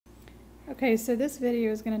Okay, so this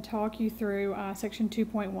video is going to talk you through section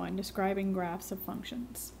 2.1, describing graphs of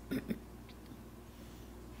functions.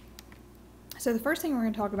 So the first thing we're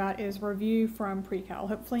going to talk about is review from pre-cal.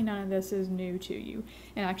 Hopefully none of this is new to you.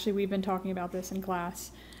 And actually we've been talking about this in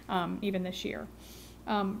class even this year.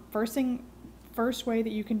 First way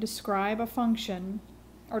that you can describe a function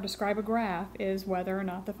or describe a graph is whether or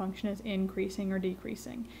not the function is increasing or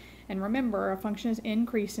decreasing. And remember, a function is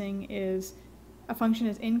increasing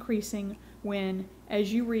when,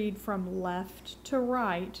 as you read from left to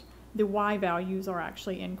right, the y values are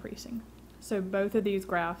actually increasing. So both of these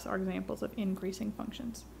graphs are examples of increasing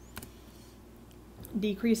functions.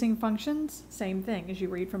 Decreasing functions, same thing. As you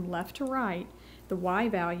read from left to right, the y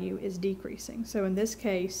value is decreasing. So in this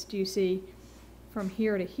case, do you see from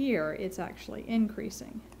here to here, it's actually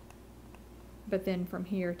increasing. But then from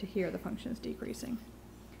here to here, the function is decreasing.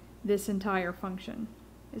 This entire function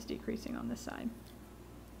is decreasing on this side.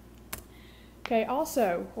 Okay,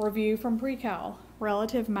 also review from pre-cal,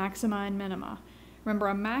 relative maxima and minima. Remember,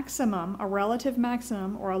 a maximum, a relative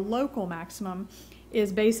maximum, or a local maximum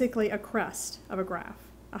is basically a crest of a graph,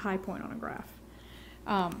 a high point on a graph.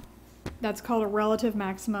 That's called a relative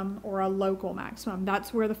maximum or a local maximum.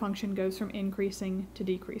 That's where the function goes from increasing to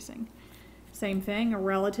decreasing. Same thing, a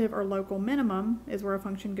relative or local minimum is where a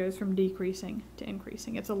function goes from decreasing to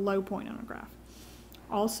increasing. It's a low point on a graph.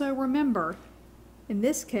 Also remember, in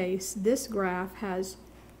this case, this graph has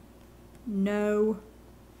no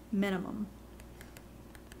minimum.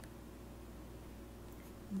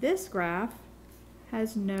 This graph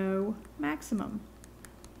has no maximum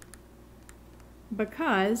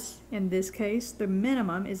because, in this case, the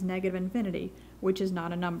minimum is negative infinity, which is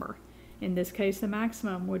not a number. In this case, the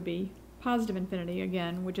maximum would be positive infinity,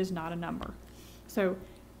 again, which is not a number. So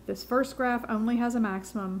this first graph only has a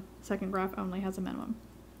maximum, second graph only has a minimum.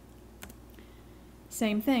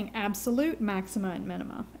 Same thing, absolute maxima and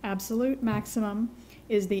minima. Absolute maximum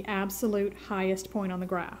is the absolute highest point on the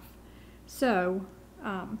graph. So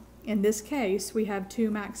in this case, we have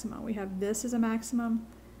two maxima. We have this is a maximum,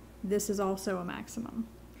 this is also a maximum.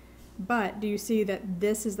 But do you see that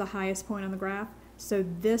this is the highest point on the graph? So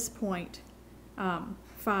this point,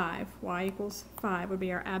 5, y equals 5, would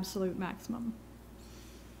be our absolute maximum.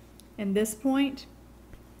 And this point,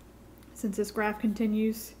 since this graph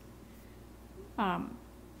continues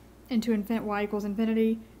into y equals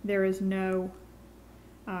infinity, there is no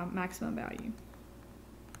maximum value.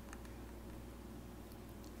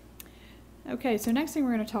 Okay, so next thing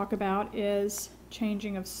we're going to talk about is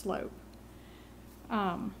changing of slope.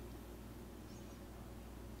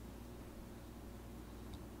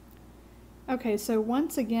 Okay, so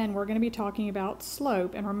once again we're going to be talking about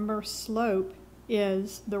slope, and remember, slope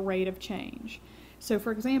is the rate of change. So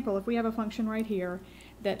for example, if we have a function right here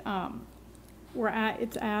that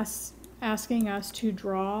it's asking us to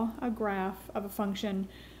draw a graph of a function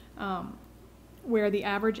where the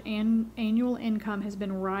average annual income has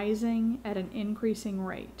been rising at an increasing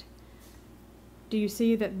rate. Do you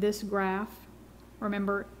see that this graph,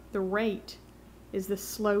 remember, the rate is the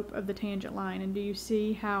slope of the tangent line, and do you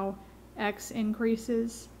see how x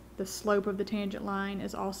increases, the slope of the tangent line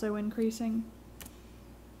is also increasing?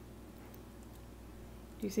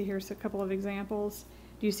 Do you see here's a couple of examples?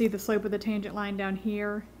 Do you see the slope of the tangent line down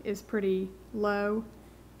here is pretty low?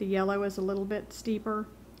 The yellow is a little bit steeper,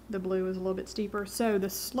 the blue is a little bit steeper. So the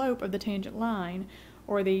slope of the tangent line,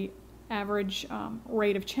 or the average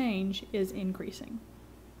rate of change, is increasing.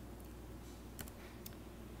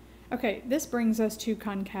 Okay, this brings us to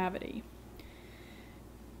concavity.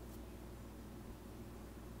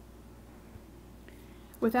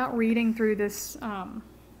 Without reading through this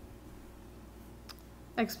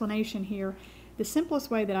explanation here, the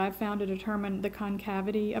simplest way that I've found to determine the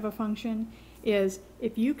concavity of a function is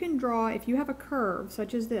if you have a curve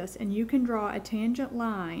such as this, and you can draw a tangent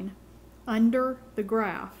line under the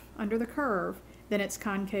graph, under the curve, then it's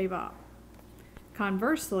concave up.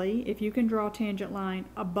 Conversely, if you can draw a tangent line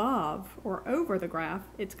above or over the graph,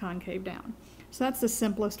 it's concave down. So that's the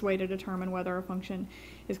simplest way to determine whether a function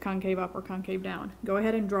is concave up or concave down. Go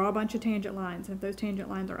ahead and draw a bunch of tangent lines. If those tangent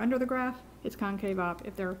lines are under the graph, it's concave up.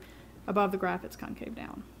 If they're above the graph, it's concave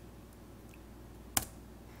down.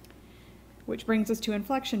 Which brings us to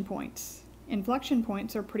inflection points. Inflection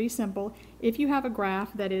points are pretty simple. If you have a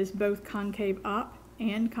graph that is both concave up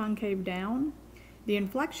and concave down, the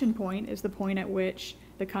inflection point is the point at which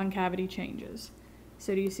the concavity changes.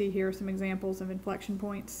 So do you see here some examples of inflection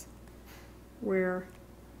points where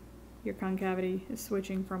your concavity is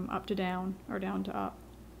switching from up to down or down to up?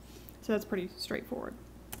 So that's pretty straightforward.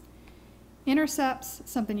 Intercepts,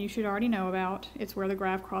 something you should already know about. It's where the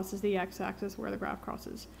graph crosses the x-axis, where the graph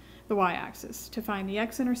crosses the y-axis. To find the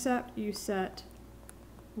x-intercept, you set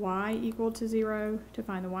y equal to 0. To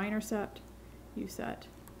find the y-intercept, you set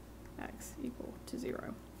x equal to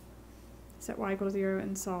 0. Set y equal to 0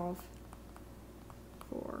 and solve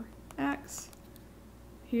for x.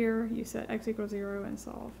 Here, you set x equals 0 and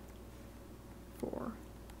solve for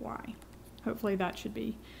y. Hopefully that should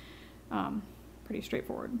be pretty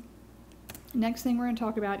straightforward. Next thing we're going to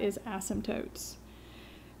talk about is asymptotes.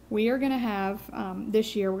 We are going to have,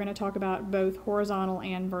 this year, we're going to talk about both horizontal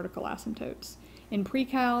and vertical asymptotes. In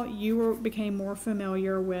pre-cal, you became more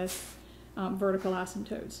familiar with vertical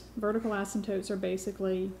asymptotes. Vertical asymptotes are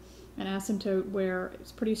basically an asymptote where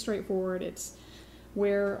it's pretty straightforward. It's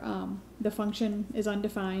where the function is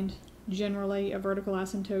undefined. Generally, a vertical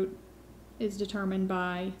asymptote is determined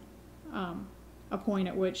by a point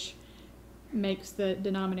at which makes the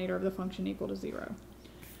denominator of the function equal to 0.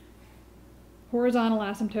 Horizontal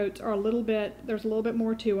asymptotes are there's a little bit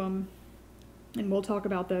more to them, and we'll talk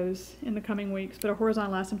about those in the coming weeks, but a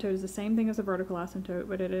horizontal asymptote is the same thing as a vertical asymptote,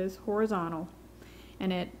 but it is horizontal,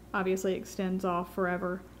 and it obviously extends off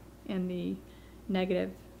forever in the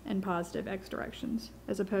negative and positive x directions,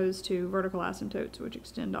 as opposed to vertical asymptotes, which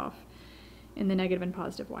extend off in the negative and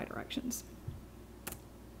positive y directions.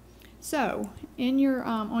 So, in your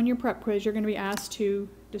on your prep quiz, you're going to be asked to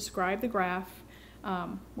describe the graph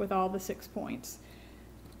with all the 6 points.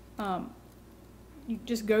 You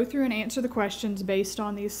just go through and answer the questions based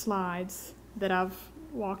on these slides that I've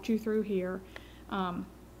walked you through here.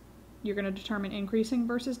 You're going to determine increasing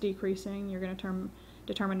versus decreasing. You're going to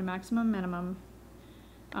determine the maximum minimum.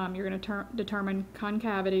 You're going to determine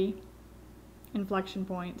concavity, inflection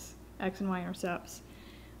points, x and y intercepts,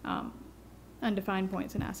 undefined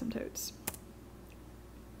points, and asymptotes.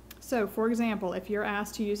 So, for example, if you're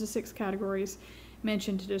asked to use the 6 categories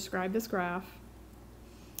mentioned to describe this graph,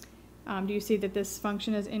 do you see that this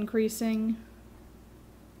function is increasing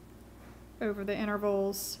over the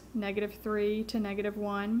intervals -3 to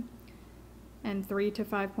 -1 and 3 to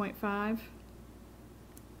 5.5?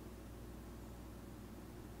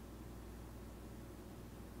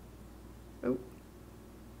 Oh,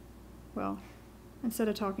 well, instead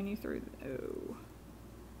of talking you through,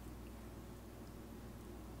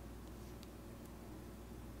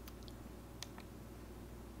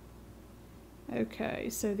 Okay,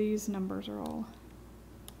 so these numbers are all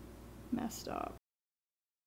messed up.